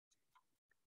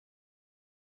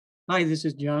Hi, this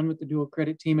is John with the dual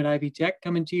credit team at Ivy Tech,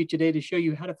 coming to you today to show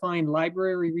you how to find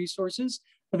library resources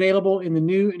available in the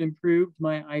new and improved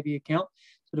MyIvy account.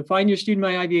 So to find your student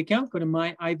MyIvy account, go to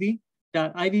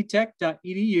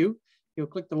myivy.ivytech.edu. You'll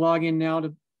click the login now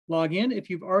to log in. If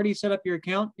you've already set up your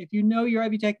account, if you know your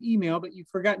Ivy Tech email, but you've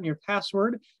forgotten your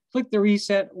password, click the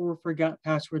reset or forgot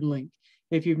password link.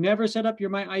 If you've never set up your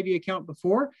MyIvy account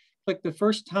before, click the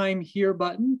first time here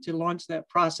button to launch that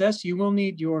process. You will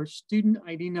need your student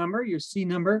ID number, your C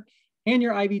number, and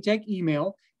your Ivy Tech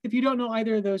email. If you don't know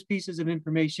either of those pieces of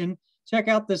information, check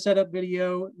out the setup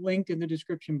video linked in the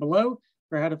description below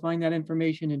for how to find that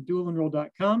information in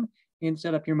dualenroll.com and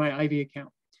set up your MyIvy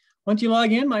account. Once you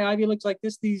log in, MyIvy looks like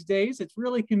this these days. It's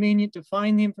really convenient to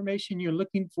find the information you're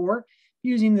looking for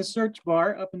using the search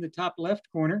bar up in the top left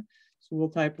corner. So we'll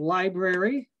type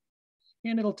library,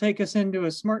 and it'll take us into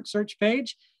a smart search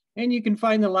page, and you can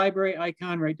find the library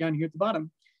icon right down here at the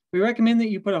bottom. We recommend that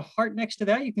you put a heart next to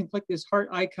that. You can click this heart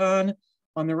icon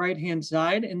on the right-hand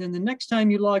side, and then the next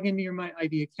time you log into your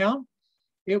MyIvy account,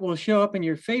 it will show up in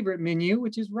your favorite menu,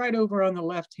 which is right over on the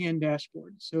left-hand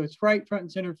dashboard. So it's right front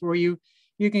and center for you.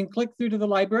 You can click through to the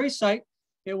library site.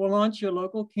 It will launch your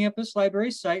local campus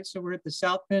library site. So we're at the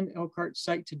South Bend Elkhart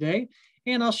site today,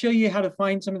 and I'll show you how to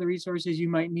find some of the resources you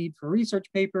might need for research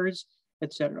papers,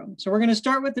 etc. So we're going to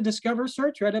start with the Discover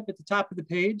search right up at the top of the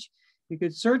page. You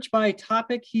could search by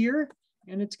topic here,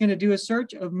 and it's going to do a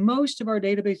search of most of our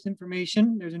database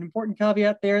information. There's an important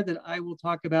caveat there that I will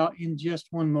talk about in just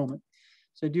one moment.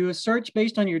 So do a search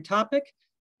based on your topic.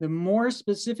 The more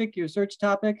specific your search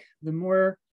topic, the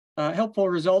more helpful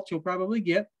results you'll probably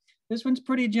get. This one's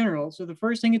pretty general. So the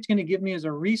first thing it's going to give me is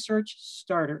a research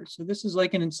starter. So this is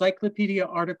like an encyclopedia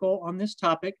article on this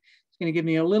topic. Going to give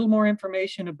me a little more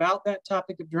information about that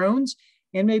topic of drones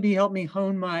and maybe help me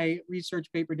hone my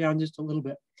research paper down just a little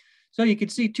bit. So you can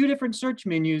see two different search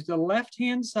menus. The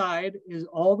left-hand side is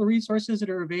all the resources that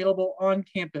are available on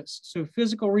campus. So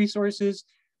physical resources,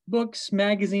 books,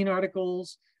 magazine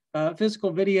articles,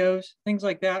 physical videos, things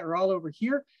like that are all over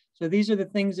here. So these are the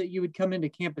things that you would come into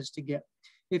campus to get.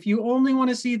 If you only want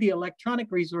to see the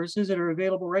electronic resources that are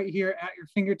available right here at your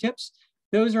fingertips,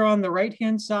 those are on the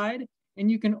right-hand side. And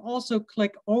you can also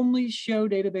click only show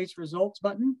database results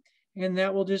button, and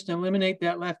that will just eliminate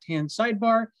that left-hand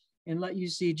sidebar and let you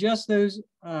see just those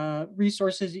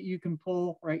resources that you can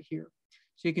pull right here.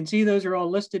 So you can see those are all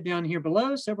listed down here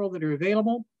below, several that are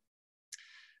available.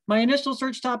 My initial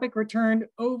search topic returned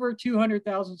over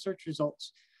 200,000 search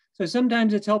results. So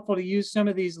sometimes it's helpful to use some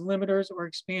of these limiters or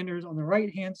expanders on the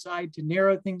right-hand side to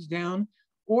narrow things down.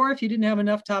 Or if you didn't have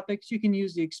enough topics, you can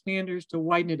use the expanders to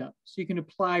widen it up. So you can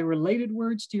apply related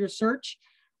words to your search,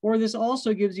 or this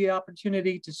also gives you the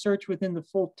opportunity to search within the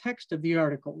full text of the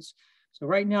articles. So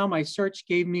right now my search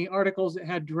gave me articles that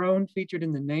had drone featured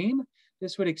in the name.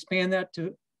 This would expand that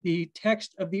to the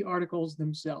text of the articles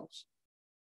themselves.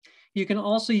 You can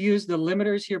also use the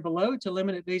limiters here below to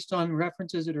limit it based on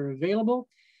references that are available,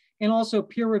 and also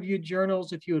peer-reviewed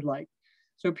journals if you would like.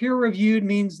 So peer-reviewed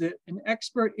means that an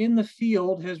expert in the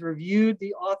field has reviewed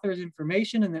the author's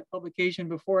information in that publication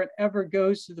before it ever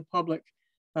goes to the public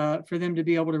for them to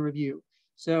be able to review.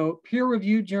 So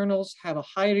peer-reviewed journals have a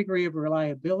high degree of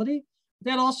reliability.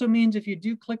 That also means if you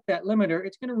do click that limiter,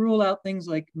 it's going to rule out things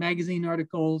like magazine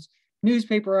articles,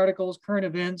 newspaper articles, current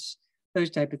events, those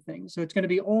type of things. So it's going to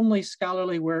be only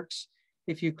scholarly works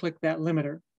if you click that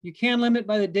limiter. You can limit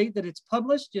by the date that it's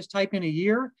published. Just type in a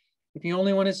year. If you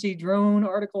only want to see drone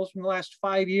articles from the last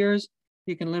 5 years,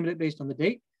 you can limit it based on the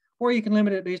date, or you can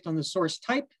limit it based on the source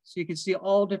type. So you can see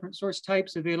all different source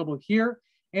types available here,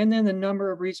 and then the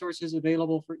number of resources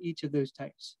available for each of those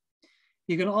types.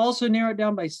 You can also narrow it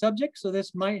down by subject. So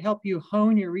this might help you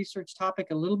hone your research topic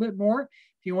a little bit more.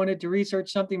 If you wanted to research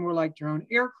something more like drone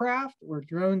aircraft or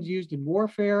drones used in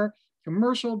warfare,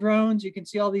 commercial drones, you can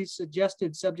see all these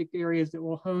suggested subject areas that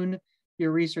will hone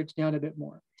your research down a bit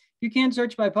more. You can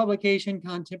search by publication,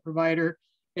 content provider,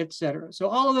 etc. So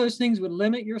all of those things would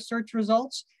limit your search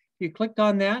results. If you clicked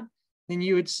on that, then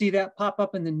you would see that pop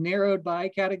up in the narrowed by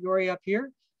category up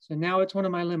here. So now it's one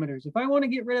of my limiters. If I want to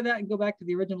get rid of that and go back to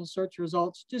the original search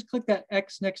results, just click that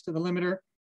X next to the limiter,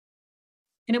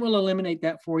 and it will eliminate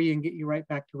that for you and get you right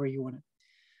back to where you want it.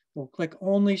 We'll click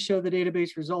only show the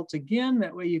database results again.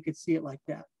 That way you could see it like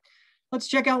that. Let's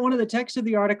check out one of the text of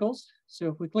the articles. So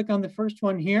if we click on the first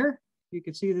one here, you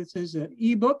can see this is an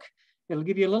ebook. It'll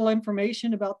give you a little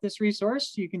information about this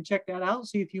resource. You can check that out,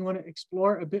 see if you want to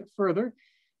explore a bit further.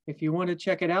 If you want to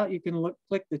check it out, you can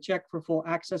click the check for full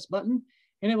access button,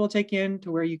 and it will take you in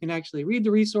to where you can actually read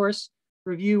the resource,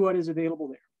 review what is available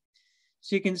there.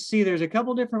 So you can see there's a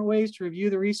couple different ways to review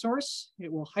the resource.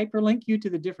 It will hyperlink you to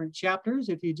the different chapters.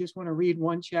 If you just want to read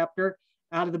one chapter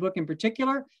out of the book in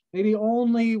particular, maybe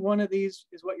only one of these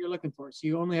is what you're looking for. So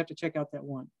you only have to check out that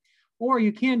one. Or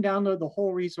you can download the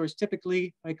whole resource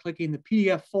typically by clicking the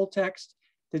PDF full text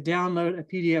to download a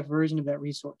PDF version of that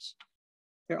resource.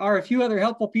 There are a few other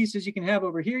helpful pieces you can have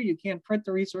over here. You can print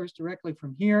the resource directly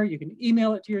from here. You can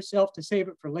email it to yourself to save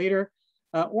it for later,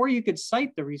 or you could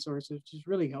cite the resource, which is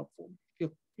really helpful.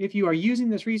 If you are using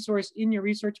this resource in your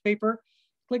research paper,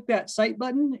 click that cite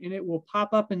button and it will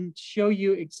pop up and show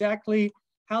you exactly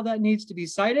how that needs to be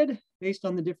cited based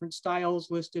on the different styles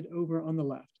listed over on the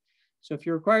left. So if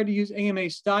you're required to use AMA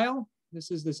style, this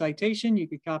is the citation. You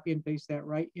could copy and paste that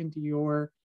right into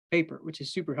your paper, which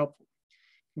is super helpful.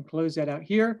 You can close that out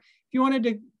here. If you wanted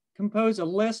to compose a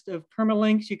list of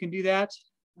permalinks, you can do that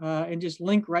and just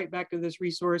link right back to this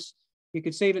resource. You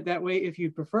could save it that way if you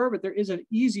prefer, but there is an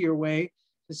easier way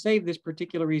to save this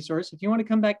particular resource. If you want to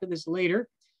come back to this later,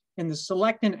 in the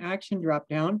select an action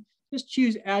dropdown, just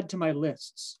choose add to my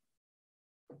lists.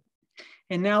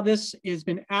 And now this has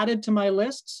been added to my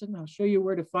lists, and I'll show you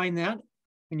where to find that.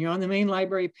 When you're on the main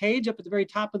library page, up at the very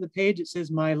top of the page, it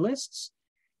says my lists.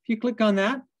 If you click on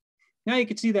that, now you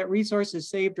can see that resource is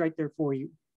saved right there for you.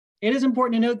 It is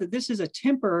important to note that this is a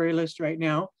temporary list right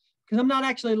now because I'm not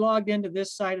actually logged into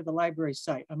this side of the library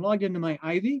site. I'm logged into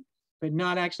MyIvy, but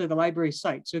not actually the library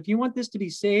site. So if you want this to be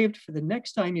saved for the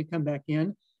next time you come back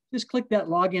in, just click that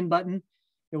login button.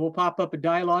 It will pop up a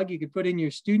dialog. You could put in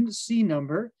your student C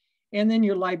number and then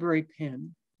your library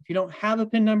PIN. If you don't have a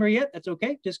PIN number yet, that's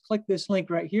okay. Just click this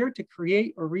link right here to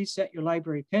create or reset your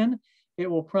library PIN. It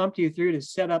will prompt you through to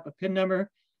set up a PIN number.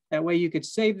 That way you could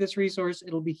save this resource.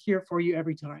 It'll be here for you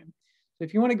every time. So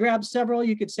if you want to grab several,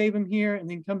 you could save them here and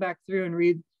then come back through and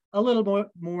read a little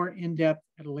more in depth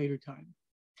at a later time.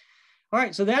 All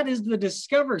right, so that is the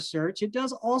Discover search. It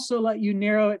does also let you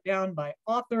narrow it down by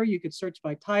author. You could search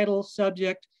by title,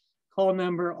 subject, call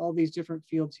number, all these different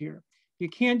fields here. You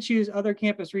can choose other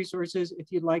campus resources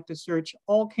if you'd like to search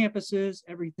all campuses,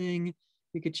 everything.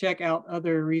 You could check out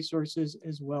other resources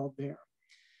as well there.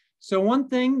 So one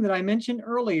thing that I mentioned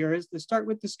earlier is the Start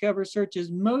with Discover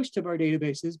searches most of our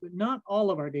databases, but not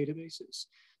all of our databases.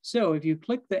 So if you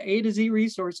click the A to Z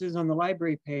resources on the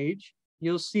library page,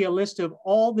 you'll see a list of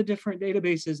all the different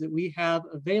databases that we have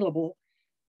available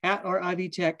at our Ivy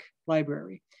Tech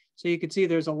library. So you can see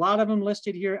there's a lot of them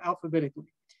listed here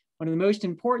alphabetically. One of the most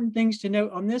important things to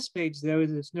note on this page, though,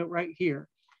 is this note right here.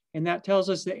 And that tells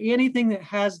us that anything that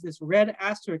has this red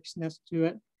asterisk next to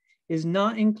it is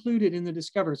not included in the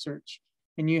Discover search.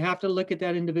 And you have to look at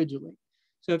that individually.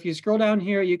 So if you scroll down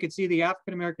here, you can see the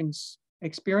African American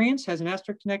experience has an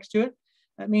asterisk next to it.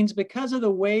 That means because of the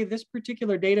way this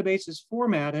particular database is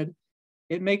formatted,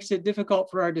 it makes it difficult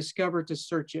for our Discover to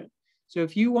search it. So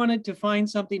if you wanted to find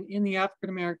something in the African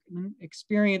American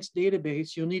experience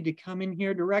database, you'll need to come in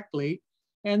here directly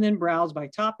and then browse by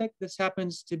topic. This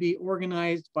happens to be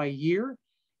organized by year.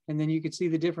 And then you can see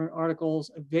the different articles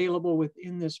available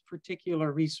within this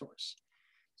particular resource.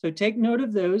 So take note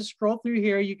of those, scroll through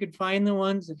here. You can find the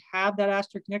ones that have that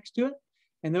asterisk next to it.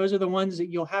 And those are the ones that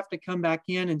you'll have to come back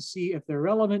in and see if they're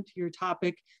relevant to your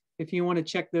topic, if you want to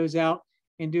check those out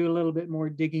and do a little bit more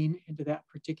digging into that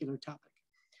particular topic.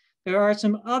 There are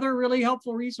some other really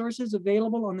helpful resources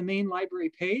available on the main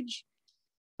library page.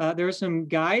 There are some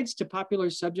guides to popular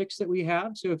subjects that we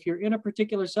have. So if you're in a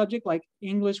particular subject like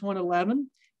English 111,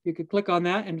 you could click on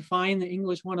that and find the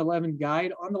English 111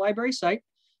 guide on the library site.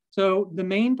 So the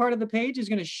main part of the page is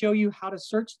going to show you how to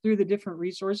search through the different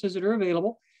resources that are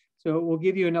available. So it will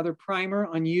give you another primer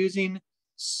on using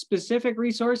specific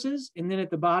resources. And then at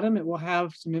the bottom, it will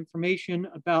have some information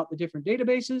about the different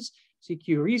databases,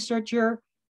 CQ Researcher,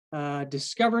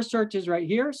 Discover Search is right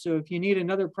here. So if you need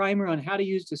another primer on how to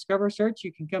use Discover Search,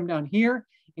 you can come down here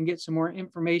and get some more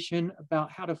information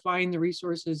about how to find the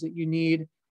resources that you need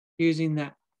using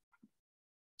that.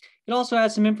 It also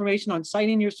has some information on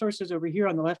citing your sources over here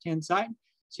on the left-hand side.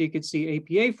 So you can see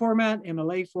APA format,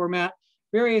 MLA format,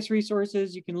 various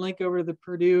resources. You can link over to the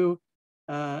Purdue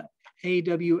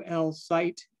AWL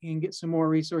site and get some more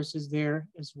resources there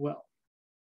as well.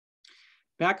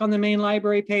 Back on the main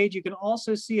library page, you can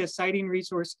also see a citing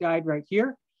resource guide right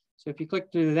here. So if you click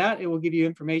through that, it will give you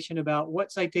information about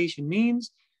what citation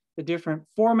means, the different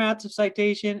formats of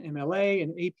citation, MLA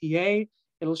and APA.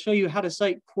 It'll show you how to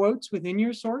cite quotes within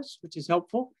your source, which is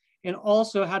helpful, and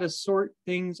also how to sort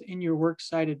things in your works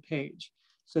cited page.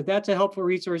 So that's a helpful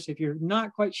resource. If you're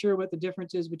not quite sure what the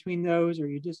difference is between those, or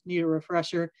you just need a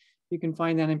refresher, you can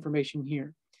find that information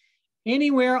here.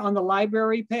 Anywhere on the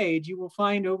library page, you will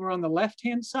find over on the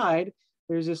left-hand side,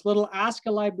 there's this little Ask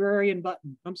a Librarian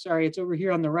button. I'm sorry, it's over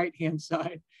here on the right-hand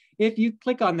side. If you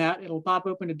click on that, it'll pop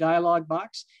open a dialog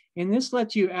box. And this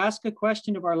lets you ask a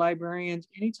question of our librarians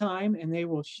anytime, and they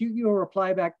will shoot you a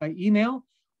reply back by email,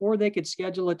 or they could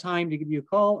schedule a time to give you a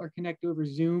call or connect over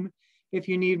Zoom if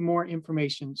you need more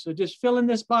information. So just fill in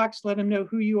this box, let them know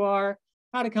who you are,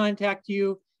 how to contact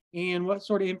you, and what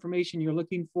sort of information you're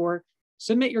looking for.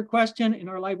 Submit your question, and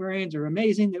our librarians are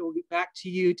amazing. They will get back to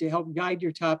you to help guide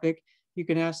your topic. You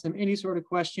can ask them any sort of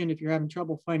question. If you're having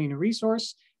trouble finding a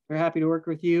resource, they're happy to work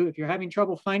with you. If you're having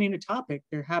trouble finding a topic,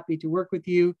 they're happy to work with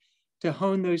you to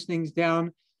hone those things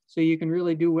down so you can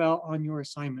really do well on your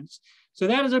assignments. So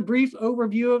that is a brief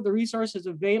overview of the resources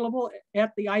available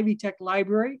at the Ivy Tech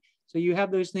Library. So you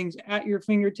have those things at your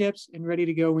fingertips and ready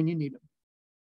to go when you need them.